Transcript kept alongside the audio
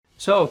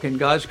So, can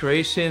God's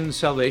grace in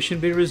salvation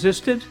be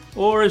resisted,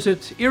 or is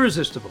it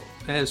irresistible,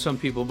 as some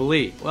people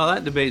believe? Well,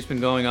 that debate's been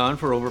going on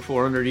for over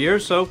 400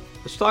 years, so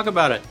let's talk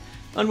about it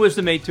on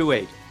Wisdom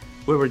 828,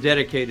 where we're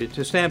dedicated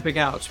to stamping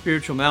out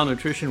spiritual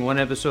malnutrition one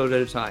episode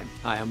at a time.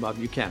 Hi, I'm Bob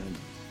Buchanan.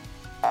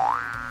 Who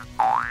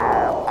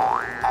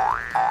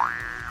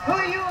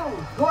are you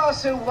who are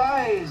so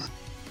wise?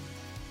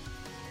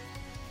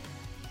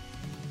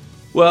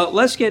 Well,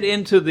 let's get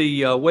into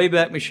the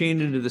Wayback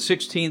Machine into the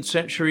 16th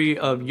century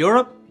of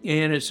Europe,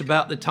 and it's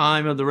about the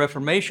time of the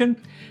Reformation.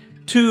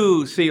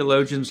 Two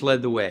theologians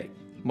led the way: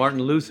 Martin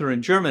Luther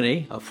in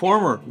Germany, a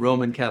former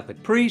Roman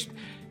Catholic priest,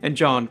 and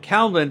John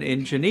Calvin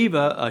in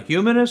Geneva, a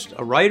humanist,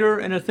 a writer,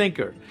 and a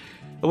thinker.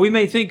 We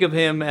may think of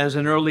him as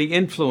an early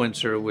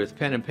influencer with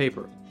pen and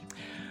paper.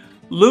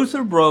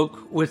 Luther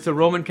broke with the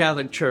Roman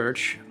Catholic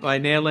Church by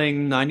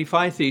nailing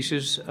 95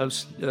 theses of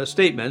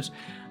statements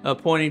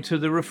pointing to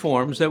the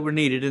reforms that were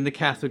needed in the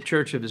Catholic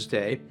Church of his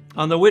day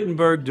on the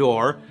Wittenberg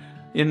door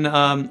in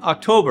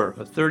October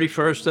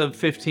 31st of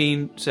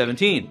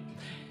 1517.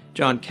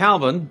 John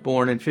Calvin,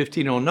 born in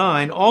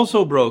 1509,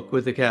 also broke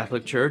with the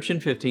Catholic Church in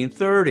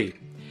 1530.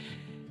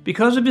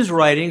 Because of his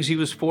writings, he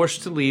was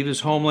forced to leave his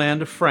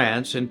homeland of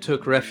France and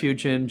took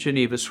refuge in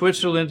Geneva,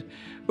 Switzerland,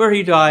 where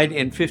he died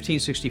in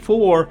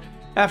 1564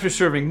 after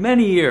serving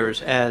many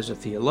years as a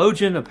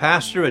theologian, a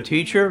pastor, a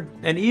teacher,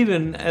 and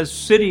even as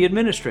city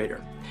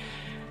administrator.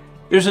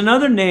 There's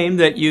another name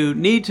that you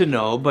need to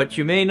know, but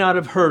you may not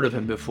have heard of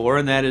him before,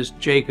 and that is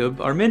Jacob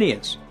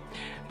Arminius.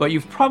 But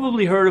you've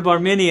probably heard of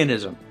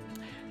Arminianism.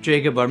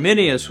 Jacob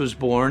Arminius was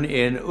born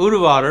in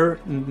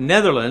Utrecht,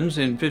 Netherlands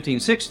in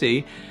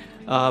 1560,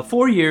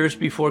 4 years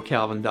before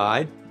Calvin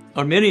died.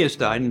 Arminius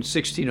died in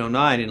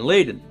 1609 in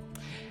Leiden.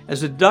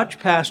 As a Dutch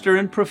pastor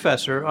and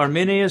professor,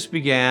 Arminius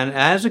began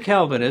as a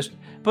Calvinist,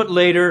 but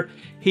later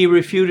he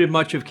refuted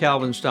much of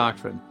Calvin's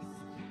doctrine.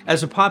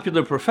 As a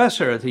popular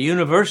professor at the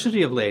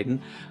University of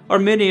Leiden,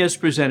 Arminius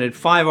presented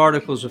 5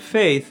 articles of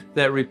faith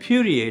that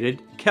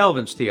repudiated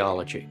Calvin's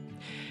theology.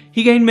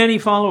 He gained many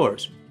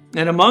followers,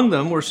 and among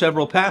them were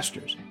several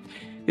pastors.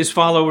 His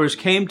followers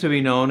came to be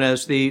known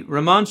as the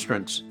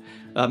Remonstrants,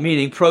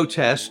 meaning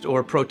protest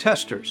or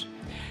protesters.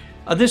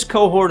 This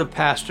cohort of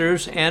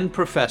pastors and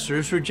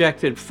professors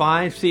rejected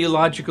 5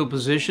 theological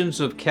positions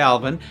of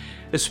Calvin,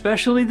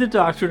 especially the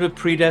doctrine of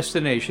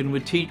predestination,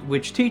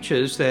 which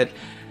teaches that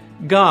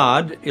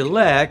God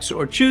elects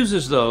or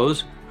chooses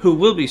those who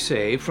will be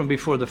saved from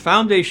before the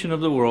foundation of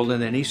the world,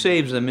 and then he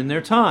saves them in their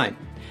time.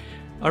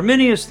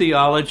 Arminius'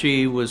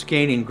 theology was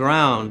gaining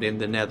ground in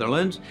the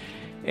Netherlands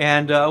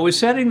and was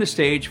setting the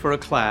stage for a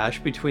clash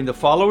between the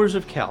followers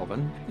of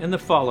Calvin and the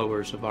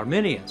followers of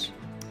Arminius.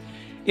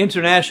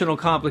 International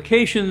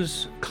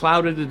complications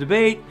clouded the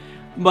debate,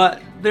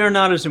 but they're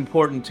not as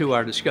important to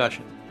our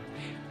discussion.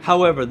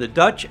 However, the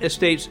Dutch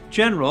Estates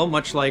General,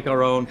 much like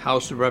our own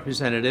House of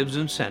Representatives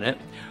and Senate,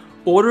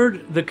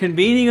 ordered the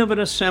convening of an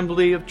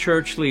assembly of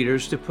church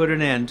leaders to put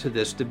an end to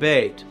this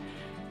debate.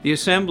 The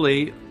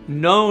assembly,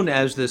 known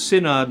as the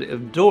Synod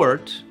of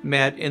Dort,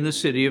 met in the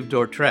city of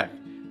Dordrecht,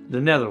 the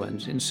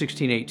Netherlands, in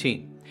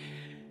 1618.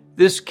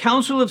 This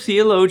council of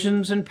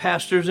theologians and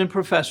pastors and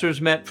professors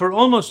met for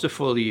almost a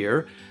full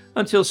year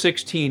until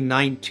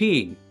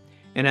 1619,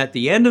 and at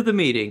the end of the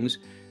meetings,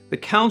 the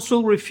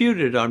council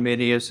refuted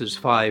Arminius'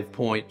 5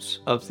 points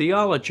of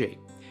theology.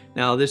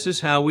 Now, this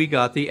is how we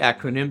got the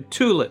acronym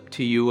TULIP,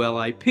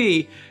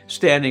 T-U-L-I-P,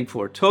 standing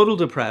for total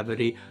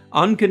depravity,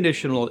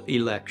 unconditional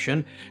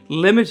election,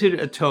 limited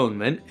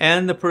atonement,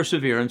 and the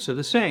perseverance of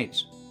the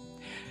saints.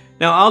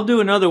 Now, I'll do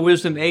another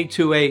Wisdom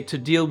 828 to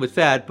deal with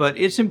that, but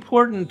it's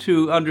important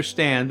to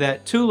understand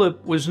that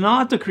TULIP was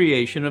not the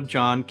creation of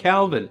John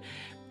Calvin.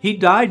 He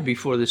died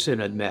before the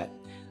synod met.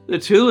 The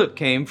TULIP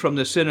came from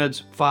the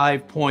synod's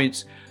 5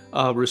 points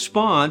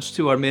response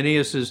to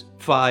Arminius'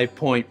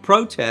 5-point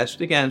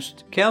protest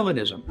against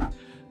Calvinism.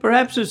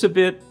 Perhaps it's a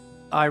bit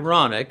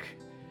ironic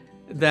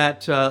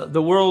that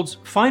the world's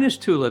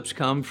finest tulips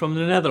come from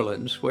the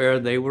Netherlands, where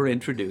they were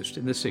introduced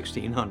in the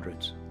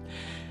 1600s.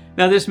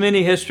 Now, this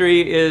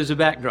mini-history is a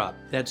backdrop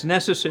that's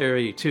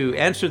necessary to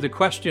answer the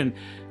question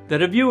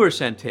that a viewer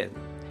sent in.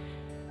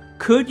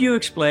 Could you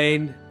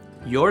explain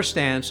your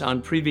stance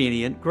on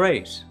prevenient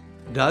grace?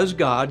 Does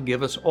God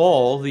give us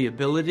all the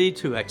ability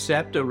to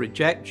accept or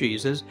reject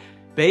Jesus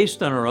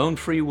based on our own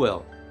free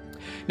will?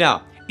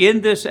 Now, in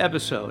this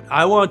episode,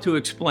 I want to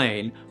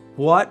explain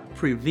what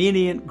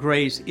prevenient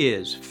grace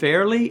is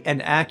fairly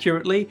and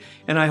accurately,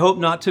 and I hope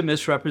not to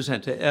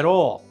misrepresent it at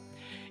all.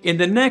 In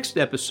the next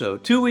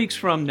episode, 2 weeks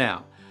from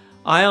now,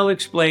 I'll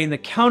explain the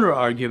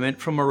counter-argument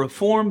from a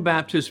Reformed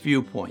Baptist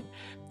viewpoint.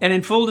 And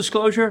in full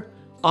disclosure,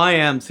 I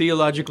am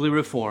theologically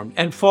Reformed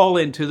and fall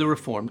into the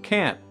Reformed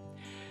camp.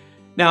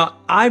 Now,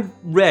 I've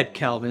read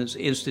Calvin's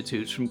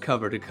Institutes from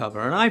cover to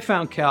cover, and I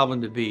found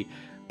Calvin to be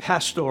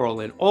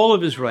pastoral in all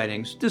of his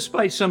writings,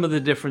 despite some of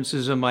the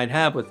differences I might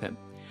have with him.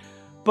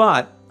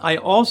 But I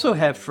also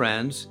have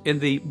friends in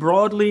the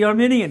broadly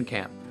Arminian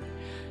camp.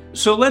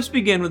 So let's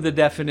begin with the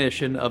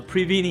definition of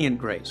prevenient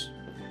grace.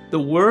 The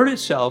word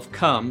itself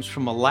comes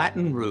from a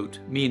Latin root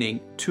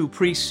meaning to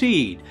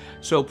precede.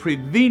 So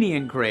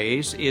prevenient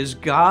grace is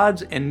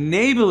God's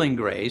enabling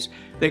grace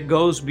that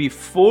goes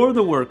before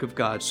the work of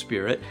God's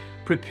Spirit,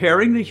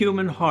 preparing the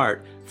human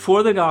heart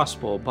for the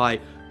gospel by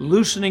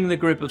loosening the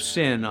grip of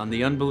sin on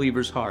the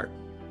unbeliever's heart.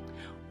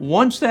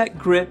 Once that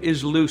grip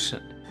is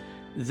loosened,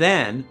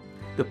 then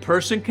the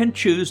person can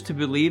choose to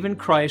believe in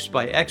Christ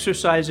by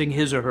exercising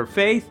his or her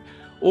faith,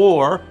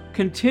 or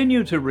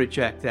continue to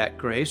reject that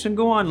grace and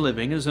go on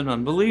living as an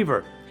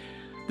unbeliever.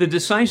 The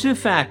decisive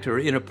factor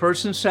in a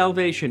person's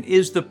salvation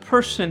is the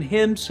person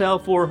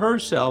himself or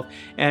herself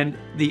and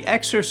the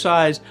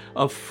exercise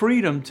of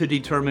freedom to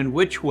determine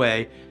which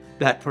way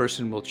that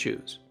person will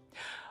choose.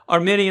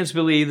 Arminians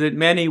believe that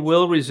many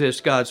will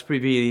resist God's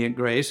prevenient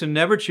grace and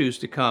never choose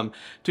to come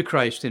to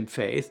Christ in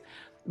faith,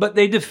 but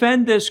they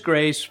defend this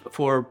grace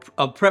for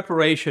a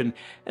preparation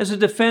as a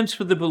defense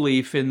for the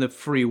belief in the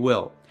free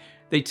will.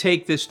 They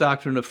take this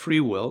doctrine of free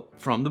will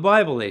from the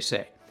Bible, they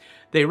say.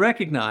 They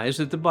recognize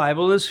that the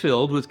Bible is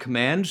filled with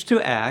commands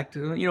to act.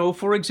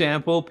 For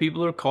example,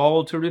 people are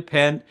called to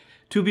repent,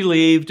 to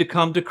believe, to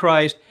come to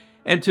Christ,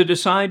 and to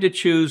decide to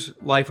choose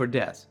life or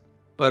death.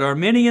 But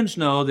Arminians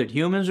know that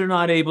humans are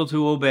not able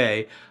to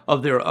obey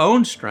of their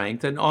own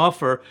strength and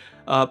offer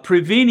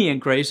prevenient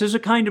grace as a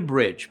kind of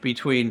bridge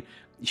between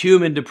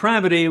human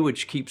depravity,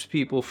 which keeps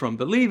people from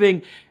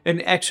believing,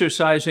 and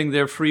exercising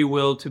their free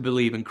will to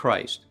believe in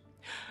Christ.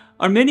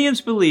 Arminians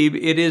believe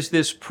it is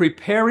this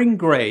preparing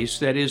grace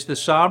that is the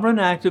sovereign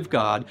act of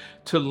God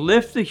to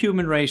lift the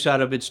human race out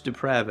of its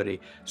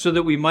depravity so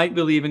that we might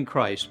believe in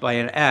Christ by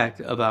an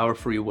act of our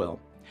free will.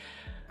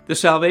 The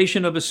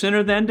salvation of a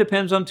sinner then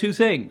depends on two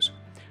things: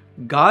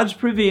 God's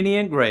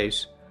prevenient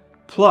grace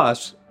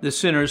plus the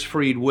sinner's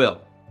freed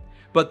will.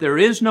 But there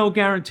is no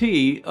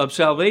guarantee of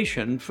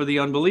salvation for the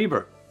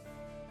unbeliever.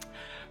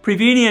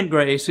 Prevenient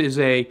grace is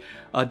a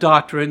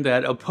doctrine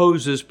that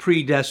opposes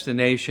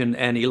predestination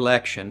and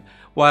election,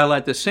 while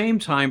at the same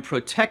time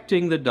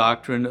protecting the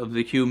doctrine of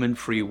the human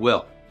free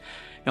will.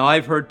 Now,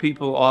 I've heard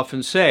people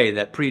often say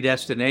that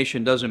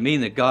predestination doesn't mean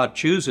that God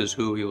chooses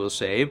who he will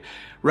save.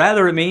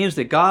 Rather, it means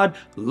that God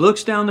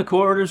looks down the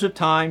corridors of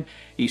time,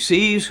 he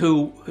sees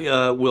who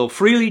will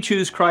freely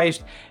choose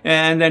Christ,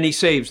 and then he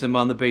saves them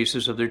on the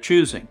basis of their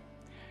choosing.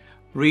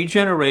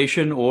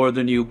 Regeneration, or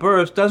the new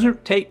birth,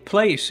 doesn't take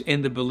place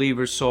in the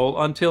believer's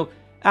soul until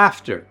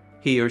after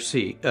he or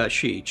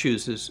she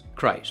chooses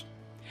Christ.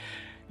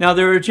 Now,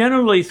 there are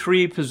generally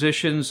three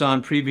positions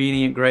on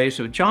prevenient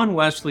grace. John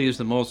Wesley is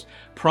the most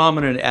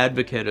prominent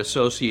advocate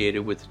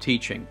associated with the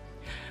teaching.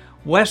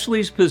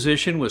 Wesley's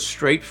position was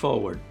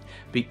straightforward.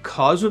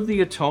 Because of the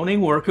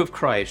atoning work of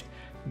Christ,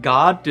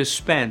 God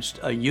dispensed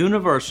a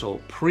universal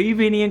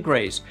prevenient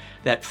grace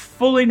that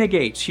fully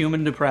negates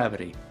human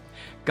depravity.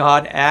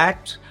 God's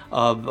act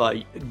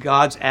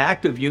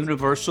of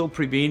universal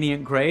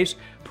prevenient grace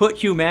put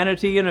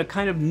humanity in a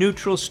kind of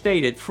neutral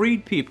state. It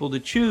freed people to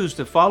choose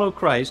to follow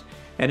Christ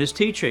and his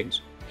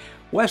teachings.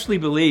 Wesley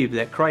believed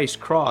that Christ's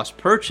cross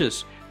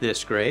purchased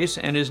this grace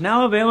and is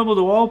now available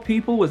to all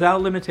people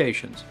without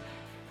limitations.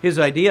 His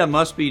idea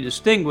must be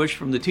distinguished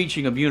from the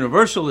teaching of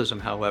universalism,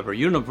 however.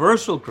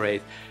 Universal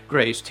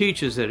grace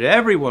teaches that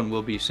everyone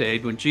will be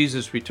saved when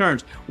Jesus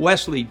returns.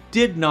 Wesley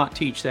did not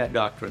teach that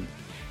doctrine.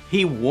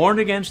 He warned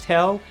against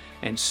hell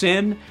and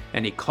sin,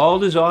 and he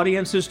called his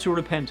audiences to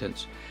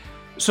repentance.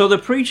 So the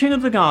preaching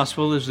of the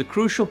gospel is the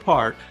crucial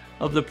part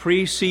of the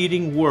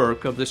preceding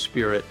work of the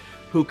Spirit,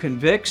 who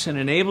convicts and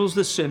enables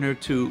the sinner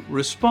to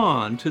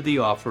respond to the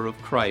offer of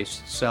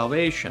Christ's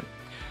salvation.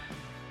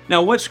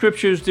 Now, what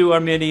scriptures do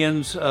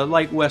Arminians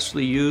like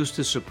Wesley use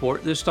to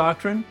support this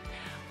doctrine?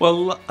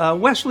 Well,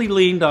 Wesley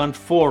leaned on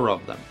four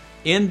of them.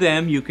 In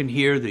them, you can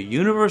hear the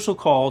universal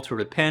call to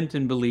repent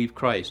and believe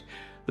Christ.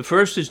 The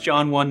first is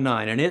John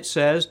 1:9, and it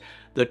says,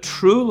 "The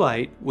true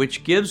light,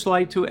 which gives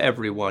light to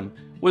everyone,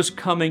 was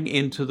coming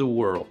into the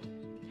world."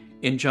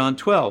 In John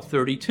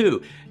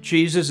 12:32,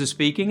 Jesus is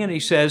speaking, and he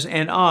says,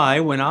 "And I,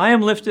 when I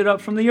am lifted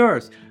up from the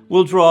earth,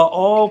 will draw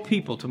all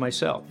people to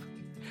myself."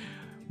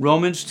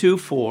 Romans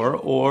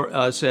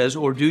 2:4 says,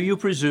 "Or do you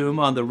presume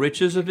on the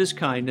riches of his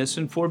kindness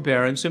and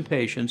forbearance and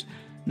patience,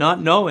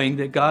 not knowing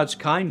that God's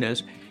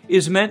kindness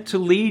is meant to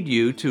lead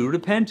you to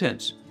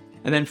repentance?"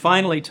 And then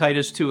finally,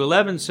 Titus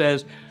 2:11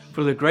 says,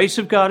 "For the grace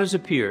of God has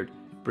appeared,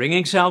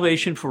 bringing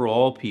salvation for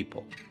all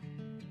people."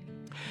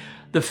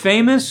 The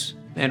famous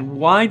and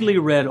widely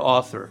read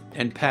author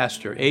and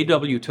pastor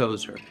A.W.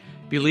 Tozer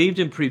believed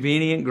in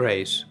prevenient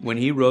grace when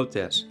he wrote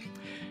this: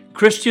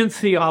 "Christian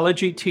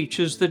theology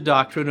teaches the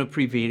doctrine of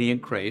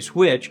prevenient grace,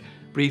 which,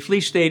 briefly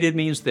stated,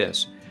 means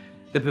this: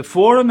 that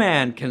before a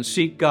man can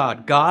seek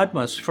God, God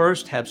must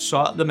first have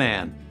sought the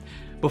man.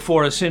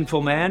 Before a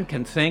sinful man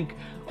can think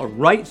a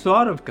right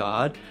thought of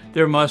God,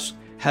 there must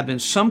have been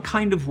some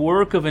kind of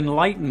work of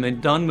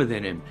enlightenment done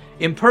within him.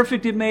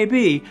 Imperfect it may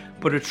be,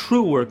 but a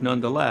true work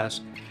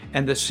nonetheless,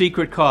 and the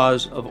secret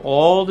cause of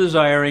all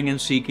desiring and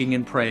seeking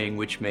and praying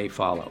which may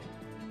follow."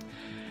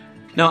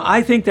 Now,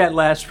 I think that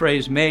last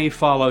phrase, may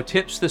follow,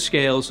 tips the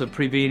scales of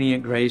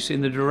prevenient grace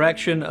in the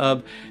direction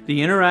of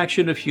the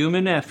interaction of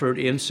human effort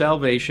in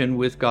salvation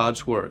with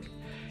God's work.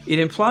 It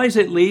implies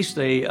at least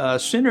a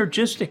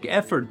synergistic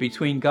effort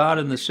between God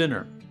and the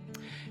sinner.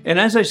 And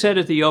as I said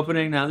at the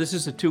opening, now this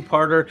is a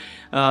two-parter,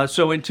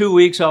 so in 2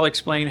 weeks I'll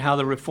explain how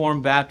the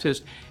Reformed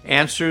Baptist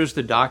answers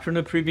the doctrine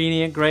of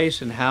prevenient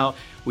grace and how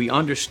we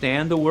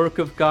understand the work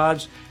of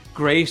God's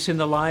grace in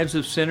the lives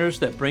of sinners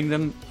that bring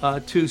them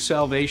to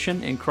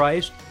salvation in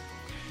Christ.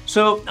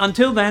 So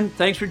until then,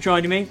 thanks for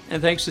joining me,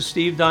 and thanks to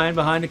Steve Dyan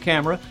behind the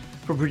camera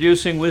for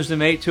producing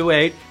Wisdom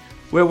 828,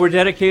 where we're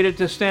dedicated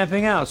to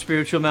stamping out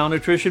spiritual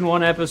malnutrition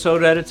one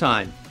episode at a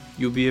time.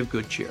 You be of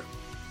good cheer.